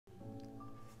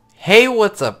Hey,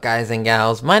 what's up guys and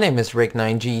gals? My name is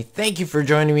Rick9G. Thank you for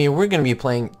joining me. We're going to be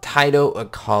playing Tyto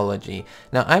Ecology.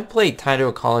 Now, I've played Tyto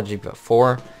Ecology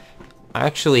before. I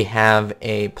actually have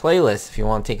a playlist if you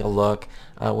want to take a look.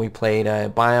 We played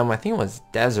a biome, I think it was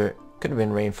desert. Could have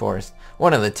been rainforest.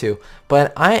 One of the two.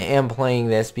 But I am playing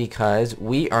this because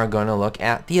we are going to look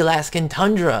at the Alaskan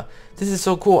Tundra. This is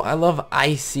so cool. I love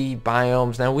icy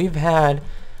biomes. Now, we've had,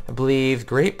 I believe,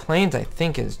 Great Plains, I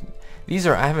think is...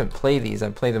 I haven't played these. I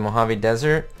played the Mojave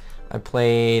Desert. I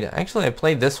played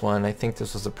this one. I think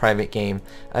this was a private game.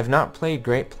 I've not played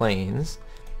Great Plains.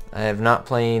 I have not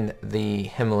played the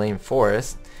Himalayan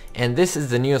Forest. And this is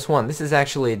the newest one. This is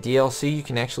actually a DLC. You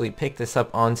can actually pick this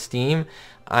up on Steam.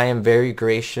 I am very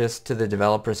gracious to the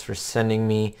developers for sending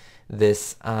me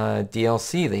this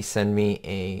DLC. They send me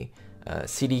a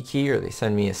CD key, or they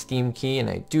send me a Steam key, and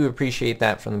I do appreciate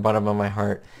that from the bottom of my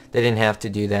heart. They didn't have to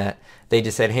do that. They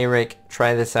just said, hey Rick,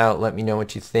 try this out, let me know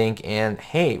what you think, and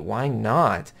hey, why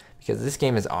not? Because this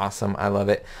game is awesome. I love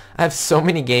it. I have so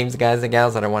many games, guys and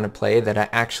gals, that I want to play that I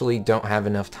actually don't have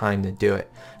enough time to do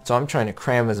it. So I'm trying to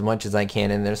cram as much as I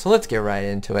can in there. So let's get right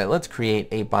into it. Let's create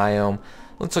a biome.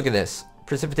 Let's look at this.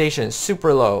 Precipitation is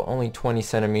super low, only 20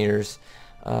 centimeters.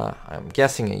 I'm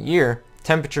guessing a year.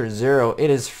 Temperature 0. It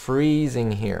is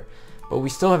freezing here. But we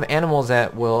still have animals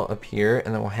that will appear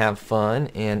and that will have fun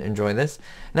and enjoy this.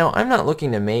 Now, I'm not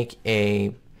looking to make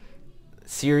a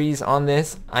series on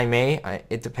this.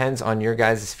 It depends on your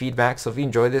guys' feedback. So if you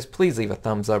enjoy this, please leave a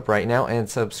thumbs up right now and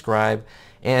subscribe.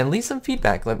 And leave some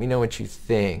feedback. Let me know what you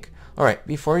think. Alright,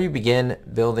 before you begin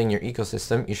building your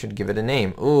ecosystem, you should give it a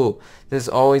name. Ooh, this is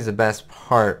always the best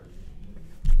part.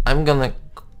 I'm going to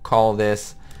call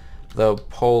this the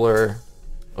Polar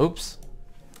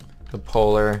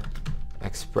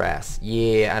Express.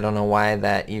 Yeah, I don't know why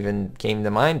that even came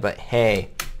to mind, but hey,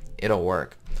 it'll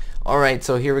work. Alright,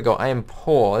 so here we go. I am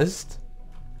paused.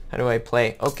 How do I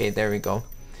play? Okay, there we go.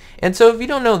 And so if you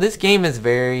don't know, this game is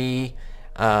very...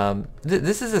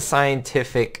 this is a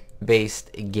scientific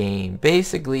based game.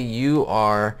 Basically, you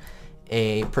are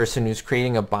a person who's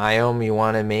creating a biome. You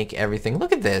want to make everything...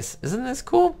 Look at this. Isn't this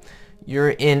cool?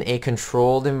 You're in a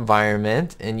controlled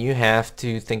environment and you have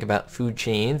to think about food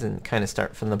chains and kind of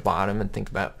start from the bottom and think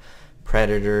about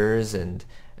predators and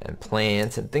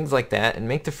plants and things like that, and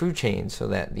make the food chain so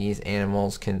that these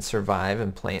animals can survive,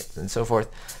 and plants and so forth.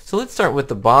 So let's start with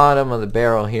the bottom of the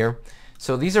barrel here.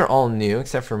 So these are all new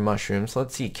except for mushrooms.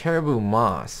 Let's see, caribou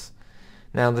moss.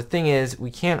 Now the thing is,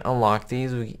 we can't unlock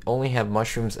these. We only have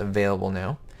mushrooms available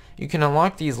now. You can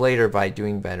unlock these later by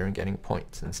doing better and getting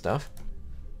points and stuff.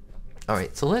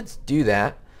 Alright, so let's do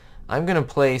that. I'm going to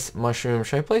place mushrooms.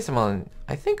 Should I place them on...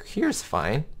 I think here's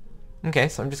fine. Okay,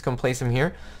 so I'm just going to place them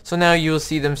here. So now you'll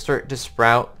see them start to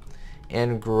sprout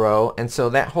and grow. And so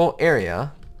that whole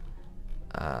area...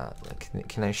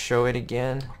 can I show it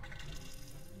again?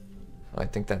 Oh, I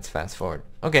think that's fast forward.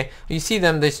 Okay, you see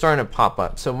them, they're starting to pop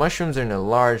up. So mushrooms are in a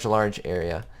large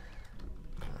area.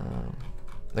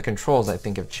 The controls, I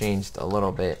think, have changed a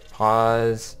little bit.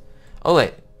 Pause. Oh,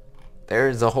 wait.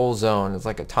 There's a whole zone. It's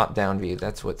like a top-down view.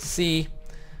 That's what C.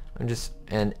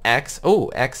 And X. Oh,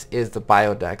 X is the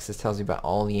biodex. This tells you about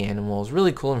all the animals.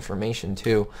 Really cool information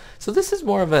too. So this is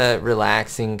more of a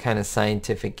relaxing kind of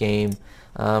scientific game.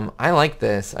 I like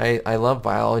this. I love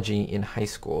biology in high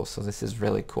school, so this is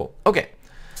really cool. Okay,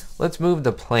 let's move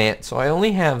the plant. So I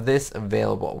only have this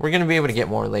available. We're going to be able to get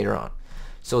more later on.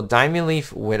 So diamond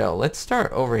leaf widow. Let's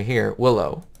start over here.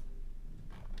 Willow.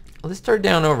 Let's start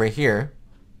down over here.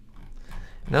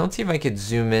 Now let's see if I could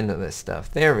zoom into this stuff.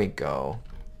 There we go.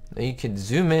 Now you could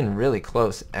zoom in really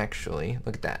close, actually.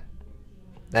 Look at that.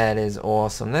 That is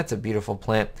awesome. That's a beautiful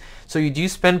plant. So you do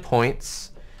spend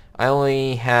points. I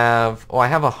only have... Oh, I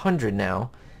have 100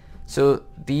 now. So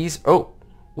these... Oh,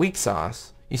 week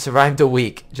sauce. You survived a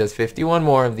week. Just 51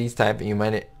 more of these type and you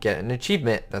might get an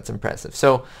achievement. That's impressive.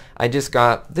 So I just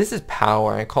got... This is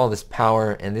power. I call this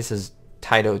power, and this is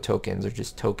Tyto tokens, or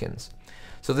just tokens.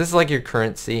 So this is like your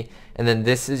currency, and then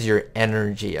this is your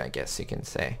energy, I guess you can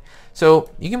say. So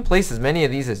you can place as many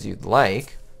of these as you'd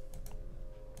like.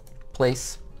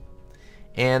 Place.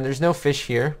 And there's no fish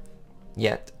here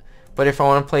yet. But if I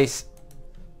want to place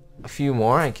a few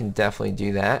more, I can definitely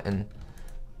do that. And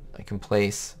I can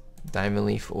place diamond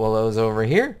leaf willows over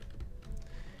here.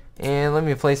 And let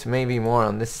me place maybe more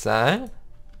on this side.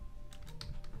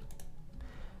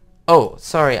 Oh,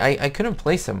 sorry, I couldn't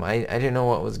place them. I didn't know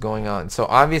what was going on. So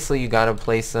obviously you got to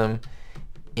place them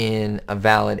in a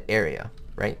valid area,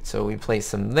 right? So we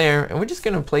place them there, and we're just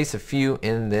going to place a few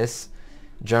in this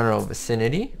general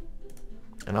vicinity.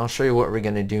 And I'll show you what we're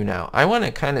going to do now. I want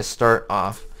to kind of start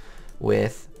off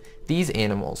with these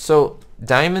animals. So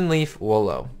diamond leaf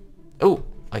willow. Oh,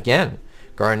 again,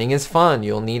 gardening is fun.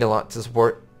 You'll need a lot to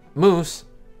support moose.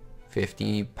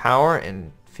 50 power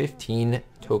and 15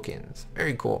 tokens.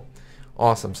 Very cool.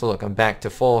 Awesome. So look, I'm back to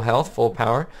full health, full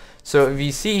power. So if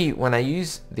you see when I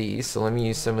use these, so let me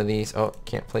use some of these. Oh,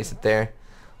 can't place it there.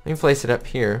 Let me place it up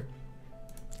here.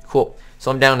 Cool.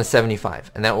 So I'm down to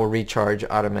 75, and that will recharge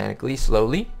automatically,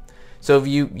 slowly. So if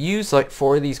you use like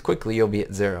 4 of these quickly, you'll be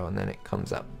at 0, and then it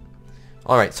comes up.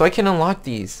 Alright, so I can unlock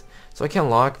these. So I can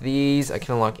unlock these. I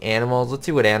can unlock animals. Let's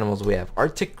see what animals we have.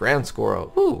 Arctic ground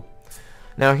squirrel. Ooh.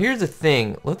 Now here's the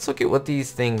thing. Let's look at what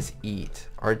these things eat.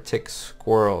 Arctic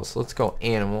squirrels. Let's go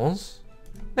animals.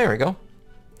 There we go.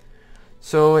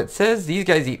 So it says these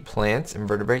guys eat plants,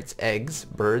 invertebrates, eggs,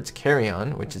 birds,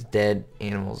 carrion, which is dead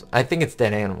animals. I think it's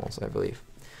dead animals, I believe.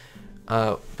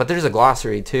 But there's a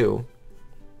glossary too.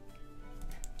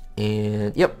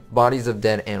 And yep, bodies of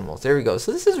dead animals. There we go.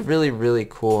 So this is really, really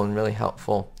cool and really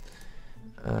helpful.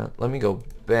 Let me go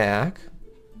back.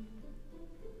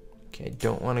 Okay,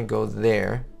 don't want to go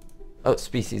there. Oh,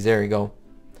 species. There we go.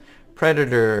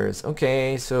 Predators.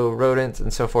 Okay, so rodents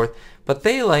and so forth. But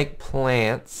they like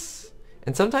plants.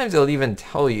 And sometimes they'll even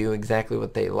tell you exactly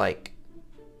what they like.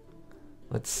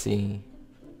 Let's see.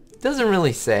 It doesn't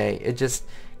really say. It just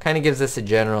kind of gives us a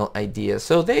general idea.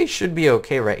 So they should be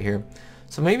okay right here.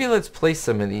 So maybe let's place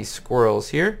some of these squirrels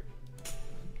here.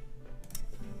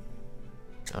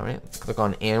 Alright, let's click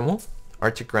on animal.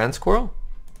 Arctic ground squirrel.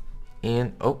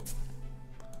 And, oh.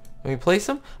 Let me place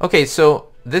them. Okay, so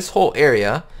this whole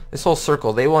area, this whole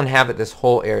circle, they will inhabit this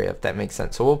whole area, if that makes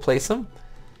sense. So we'll place them.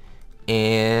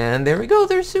 And there we go.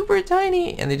 They're super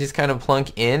tiny. And they just kind of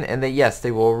plunk in. And yes,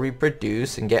 they will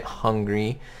reproduce and get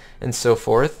hungry and so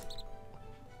forth.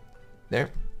 There.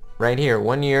 Right here.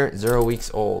 1 year, 0 weeks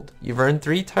old. You've earned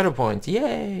 3 title points.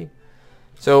 Yay!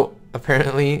 So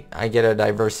apparently I get a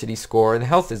diversity score. The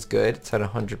health is good. It's at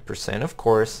 100%, of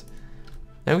course.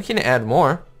 Now we can add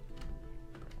more.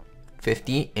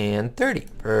 50 and 30.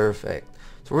 Perfect.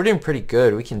 So we're doing pretty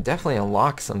good. We can definitely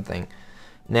unlock something.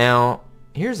 Now,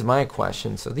 here's my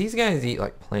question. So these guys eat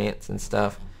like plants and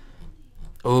stuff.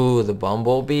 Oh, the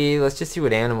bumblebee. Let's just see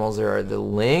what animals there are. The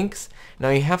lynx. Now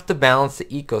you have to balance the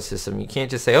ecosystem. You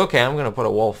can't just say, okay, I'm going to put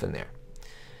a wolf in there.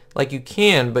 Like you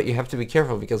can, but you have to be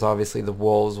careful because obviously the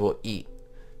wolves will eat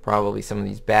probably some of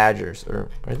these badgers. Or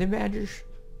are they badgers?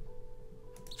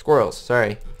 Squirrels,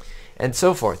 sorry. And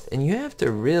so forth. And you have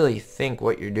to really think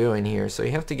what you're doing here. So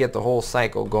you have to get the whole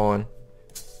cycle going.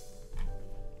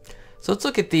 So let's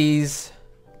look at these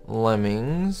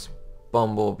lemmings,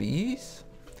 bumblebees.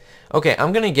 Okay,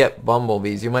 I'm going to get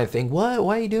bumblebees. You might think, what?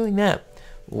 Why are you doing that?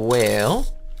 Well,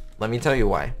 let me tell you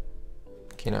why.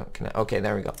 Okay,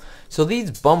 there we go. So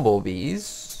these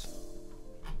bumblebees,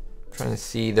 I'm trying to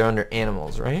see, they're under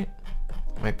animals, right?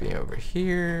 Might be over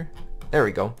here. There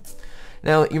we go.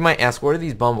 Now, you might ask, what are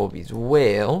these bumblebees?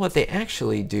 Well, what they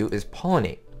actually do is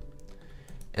pollinate.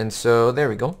 And so, there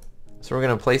we go. So we're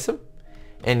going to place them.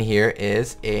 And here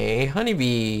is a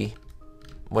honeybee,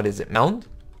 what is it, mound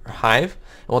or hive?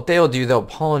 And what they'll do, they'll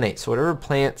pollinate. So whatever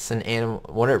plants and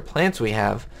whatever plants we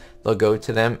have, they'll go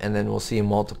to them and then we'll see them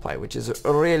multiply, which is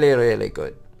really, really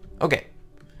good. Okay,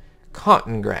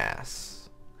 cottongrass.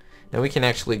 Now we can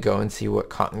actually go and see what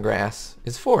cottongrass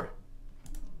is for.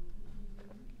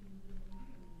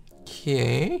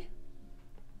 Okay.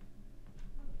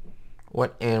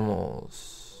 What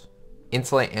animals?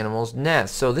 Insulate animals'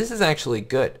 nests. So this is actually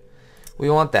good. We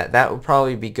want that. That would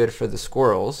probably be good for the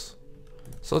squirrels.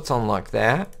 So let's unlock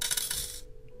that.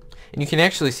 And you can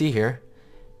actually see here,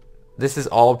 this is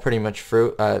all pretty much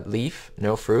fruit, leaf,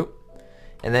 no fruit.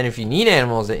 And then if you need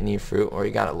animals that need fruit, or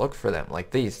you gotta look for them,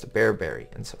 like these, the bearberry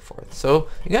and so forth. So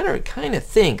you gotta kind of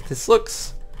think. This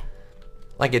looks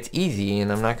like it's easy,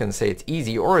 and I'm not gonna say it's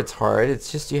easy or it's hard.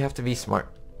 It's just you have to be smart.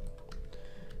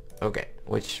 Okay,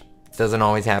 which doesn't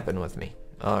always happen with me.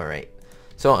 All right,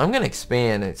 so I'm gonna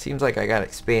expand. It seems like I gotta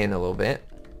expand a little bit.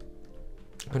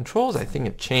 Controls, I think,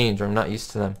 have changed, or I'm not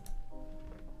used to them.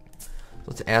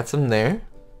 Let's add some there.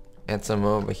 Add some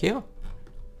over here.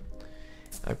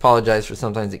 I apologize for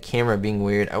sometimes the camera being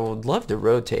weird. I would love to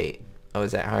rotate. Oh,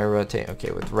 is that how I rotate?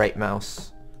 Okay, with right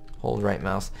mouse. Hold right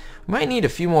mouse. We might need a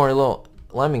few more little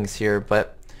lemmings here,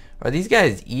 but are these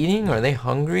guys eating? Are they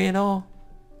hungry at all?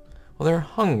 Well, they're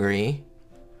hungry.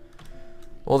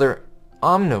 Well, they're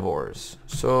omnivores.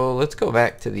 So let's go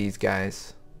back to these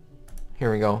guys.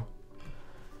 Here we go.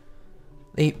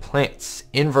 They eat plants,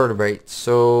 invertebrates,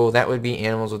 so that would be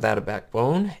animals without a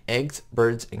backbone, eggs,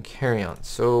 birds, and carrion.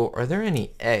 So are there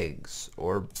any eggs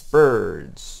or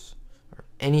birds or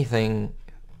anything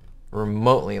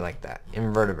remotely like that?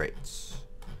 Invertebrates.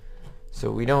 So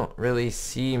we don't really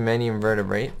see many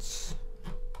invertebrates,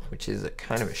 which is a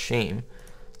kind of a shame.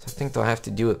 So I think they'll have to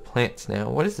do with plants now.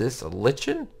 What is this? A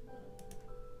lichen?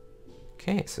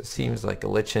 Okay, so it seems like a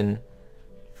lichen,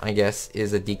 I guess,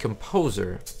 is a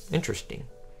decomposer. Interesting.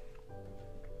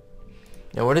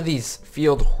 Now what are these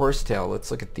field horsetail?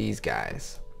 Let's look at these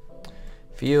guys.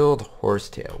 Field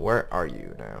horsetail, where are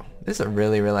you now? This is a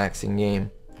really relaxing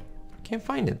game. Can't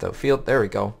find it though. Field, there we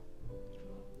go.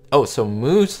 Oh, so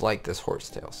moose like this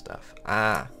horsetail stuff.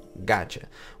 Ah, gotcha.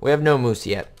 We have no moose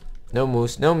yet. No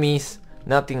moose, no meese,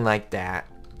 nothing like that.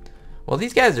 Well,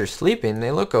 these guys are sleeping.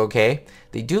 They look okay.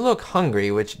 They do look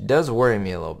hungry, which does worry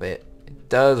me a little bit. It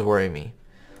does worry me.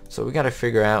 So we got to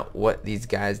figure out what these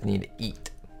guys need to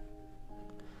eat.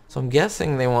 So I'm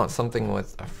guessing they want something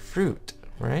with a fruit,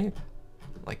 right?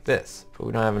 Like this, but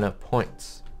we don't have enough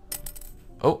points.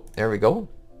 Oh, there we go.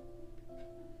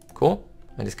 Cool.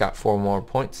 I just got 4 more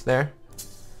points there.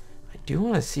 I do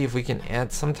want to see if we can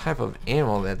add some type of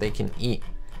animal that they can eat.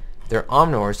 They're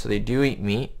omnivores, so they do eat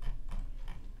meat.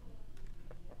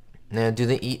 Now, do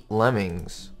they eat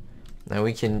lemmings? Now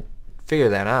we can figure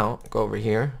that out. Go over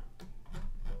here.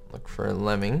 Look for a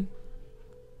lemming.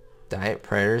 Diet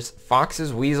predators,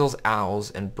 foxes, weasels, owls,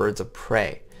 and birds of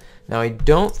prey. Now I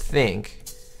don't think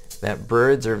that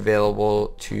birds are available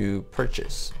to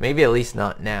purchase. Maybe at least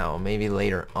not now. Maybe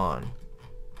later on.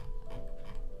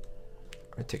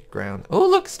 Arctic ground. Oh,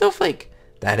 look, snowflake.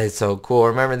 That is so cool.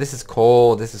 Remember, this is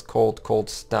cold. This is cold, cold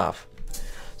stuff.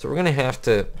 So we're going to have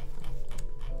to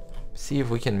see if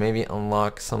we can maybe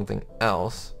unlock something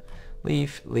else.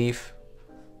 Leaf, leaf.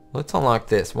 Let's unlock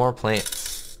this. More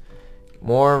plants.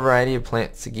 More variety of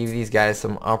plants to give these guys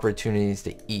some opportunities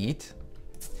to eat.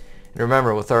 And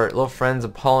remember, with our little friends, the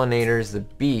pollinators, the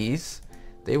bees,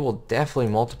 they will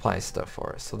definitely multiply stuff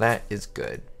for us. So that is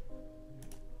good.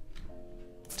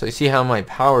 So you see how my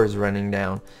power is running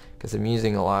down because I'm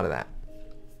using a lot of that.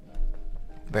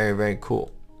 Very, very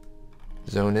cool.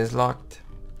 Zone is locked.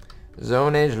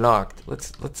 Zone is locked.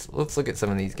 Let's look at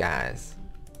some of these guys.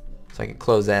 So I can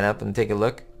close that up and take a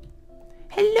look.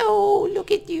 Hello, look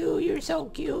at you. You're so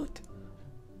cute.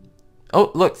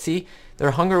 Oh, look, see?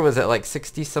 Their hunger was at like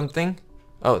 60 something.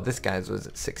 Oh, this guy's was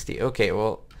at 60. Okay,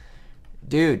 well,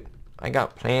 dude, I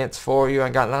got plants for you. I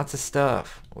got lots of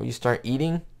stuff. Will you start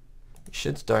eating? You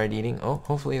should start eating. Oh,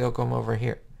 hopefully they'll come over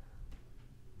here.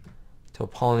 Till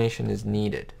pollination is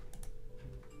needed.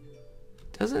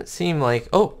 Doesn't seem like...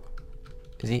 Oh,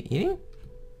 is he eating?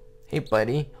 Hey,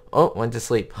 buddy. Oh, went to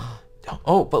sleep.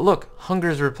 Oh, but look,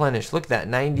 hunger's replenished. Look at that,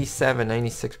 97,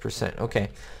 96%. Okay,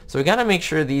 so we gotta make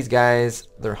sure these guys,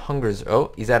 their hunger's...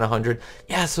 Oh, he's at 100.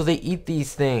 Yeah, so they eat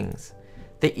these things.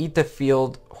 They eat the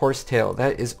field horsetail.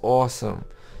 That is awesome.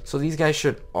 So these guys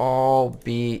should all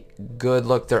be good.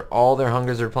 Look, all their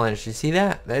hunger's replenished. You see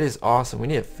that? That is awesome. We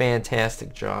did a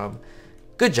fantastic job.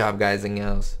 Good job, guys and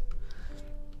gals.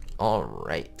 All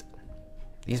right.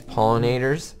 These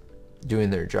pollinators doing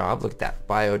their job. Look at that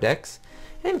biodex.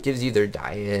 And it gives you their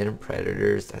diet and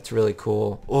predators. That's really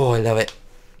cool. Oh, I love it.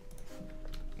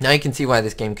 Now you can see why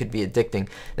this game could be addicting.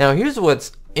 Now here's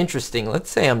what's interesting. Let's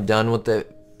say I'm done with the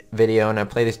video and I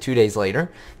play this 2 days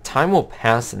later. Time will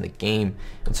pass in the game.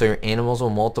 And so your animals will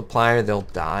multiply or they'll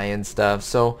die and stuff.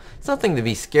 So it's nothing to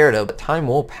be scared of, but time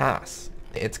will pass.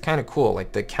 It's kind of cool.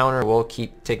 Like the counter will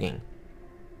keep ticking.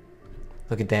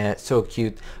 Look at that. So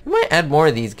cute. We might add more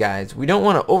of these guys. We don't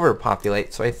want to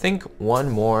overpopulate. So I think one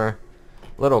more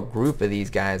little group of these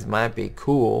guys might be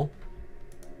cool.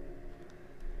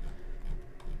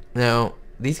 Now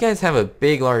these guys have a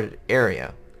big large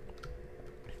area,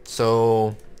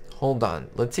 so hold on,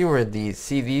 let's see where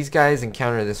these guys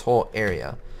encounter this whole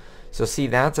area. So see,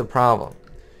 that's a problem.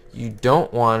 You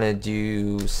don't want to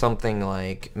do something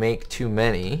like make too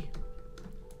many.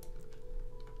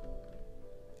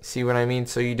 See what I mean?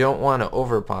 So you don't want to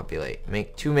overpopulate,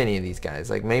 make too many of these guys.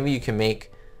 Like maybe you can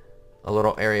make a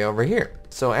little area over here.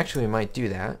 So actually we might do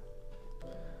that.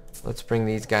 Let's bring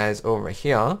these guys over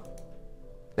here.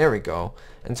 There we go.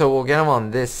 And so we'll get them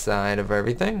on this side of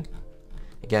everything.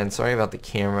 Again, sorry about the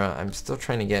camera. I'm still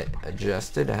trying to get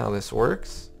adjusted to how this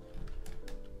works.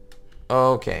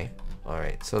 Okay.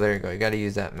 Alright, so there you go. You got to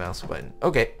use that mouse button.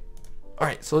 Okay.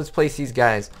 Alright, so let's place these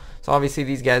guys. So obviously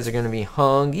these guys are going to be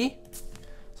hungry.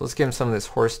 So let's give them some of this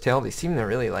horsetail. They seem to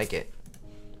really like it.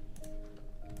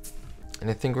 And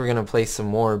I think we're going to place some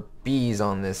more bees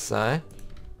on this side.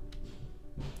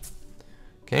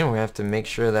 Okay, we're going to have to make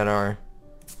sure that our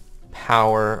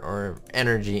power or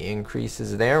energy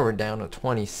increases there. We're down to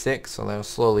 26, so that'll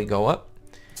slowly go up.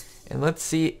 And let's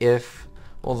see if,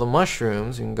 well, the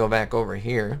mushrooms, we can go back over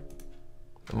here.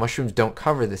 The mushrooms don't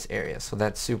cover this area, so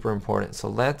that's super important. So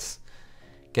let's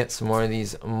get some more of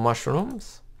these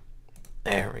mushrooms.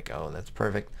 There we go. That's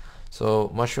perfect.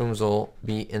 So mushrooms will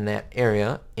be in that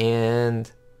area, and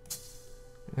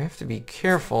we have to be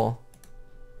careful.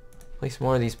 Place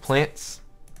more of these plants,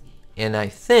 and I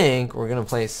think we're gonna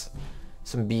place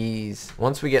some bees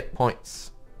once we get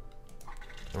points,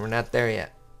 and we're not there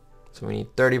yet, so we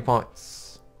need 30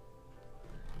 points.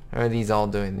 How are these all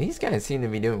doing? These guys seem to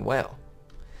be doing well.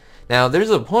 Now there's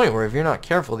a point where if you're not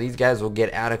careful, these guys will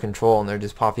get out of control and they're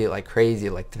just populate like crazy,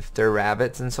 like if they're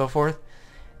rabbits and so forth,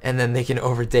 and then they can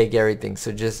overtake everything.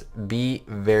 So just be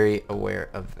very aware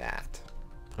of that.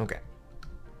 Okay,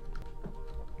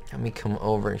 let me come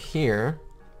over here.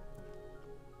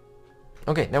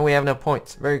 Okay, now we have enough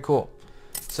points. Very cool.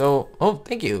 So, oh,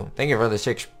 thank you for the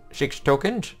six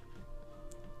tokens.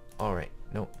 All right,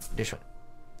 no, this one.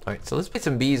 All right, so let's put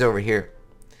some bees over here.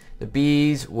 The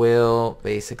bees will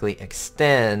basically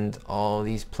extend all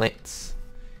these plants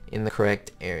in the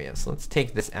correct area. So let's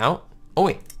take this out. Oh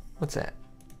wait, what's that?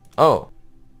 Oh,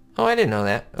 I didn't know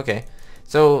that. Okay,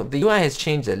 so the UI has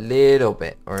changed a little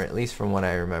bit, or at least from what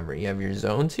I remember. You have your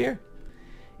zones here,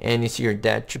 and you see your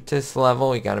detritus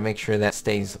level. You got to make sure that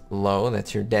stays low.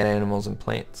 That's your dead animals and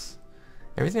plants.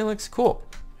 Everything looks cool.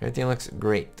 Everything looks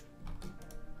great.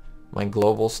 My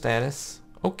global status.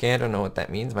 Okay, I don't know what that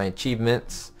means. My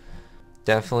achievements.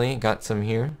 Definitely got some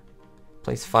here.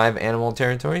 Place 5 animal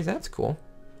territories. That's cool.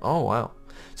 Oh, wow.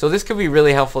 So this could be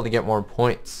really helpful to get more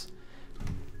points.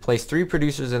 Place 3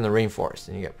 producers in the rainforest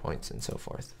and you get points and so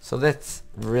forth. So that's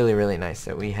really, really nice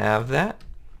that we have that.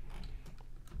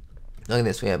 Look at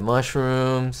this. We have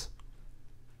mushrooms.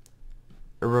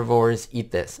 Herbivores eat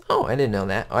this. Oh, I didn't know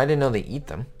that. Oh, I didn't know they eat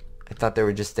them. I thought they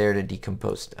were just there to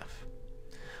decompose stuff.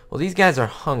 Well, these guys are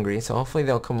hungry, so hopefully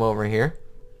they'll come over here.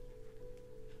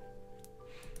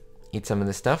 Eat some of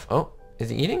this stuff. Oh, is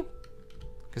he eating?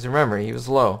 Because remember, he was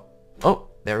low. Oh,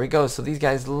 there we go. So these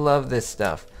guys love this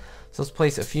stuff. So let's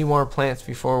place a few more plants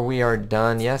before we are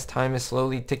done. Yes, time is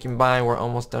slowly ticking by. We're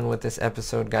almost done with this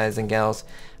episode, guys and gals.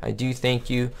 I do thank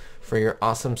you for your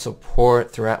awesome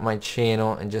support throughout my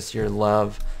channel and just your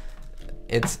love.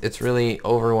 It's really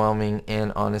overwhelming,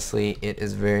 and honestly, it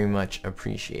is very much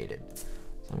appreciated. So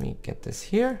let me get this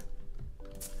here.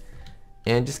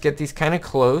 And just get these kind of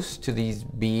close to these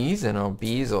bees, and our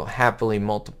bees will happily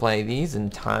multiply these in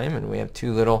time. And we have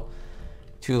two little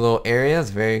areas.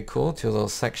 Very cool. 2 little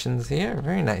sections here.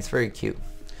 Very nice. Very cute.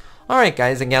 Alright,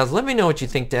 guys and gals, let me know what you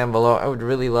think down below. I would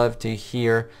really love to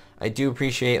hear. I do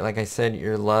appreciate, like I said,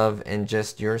 your love and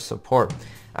just your support.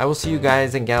 I will see you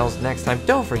guys and gals next time.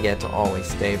 Don't forget to always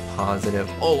stay positive,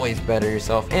 always better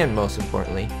yourself, and most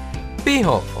importantly, be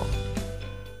hopeful.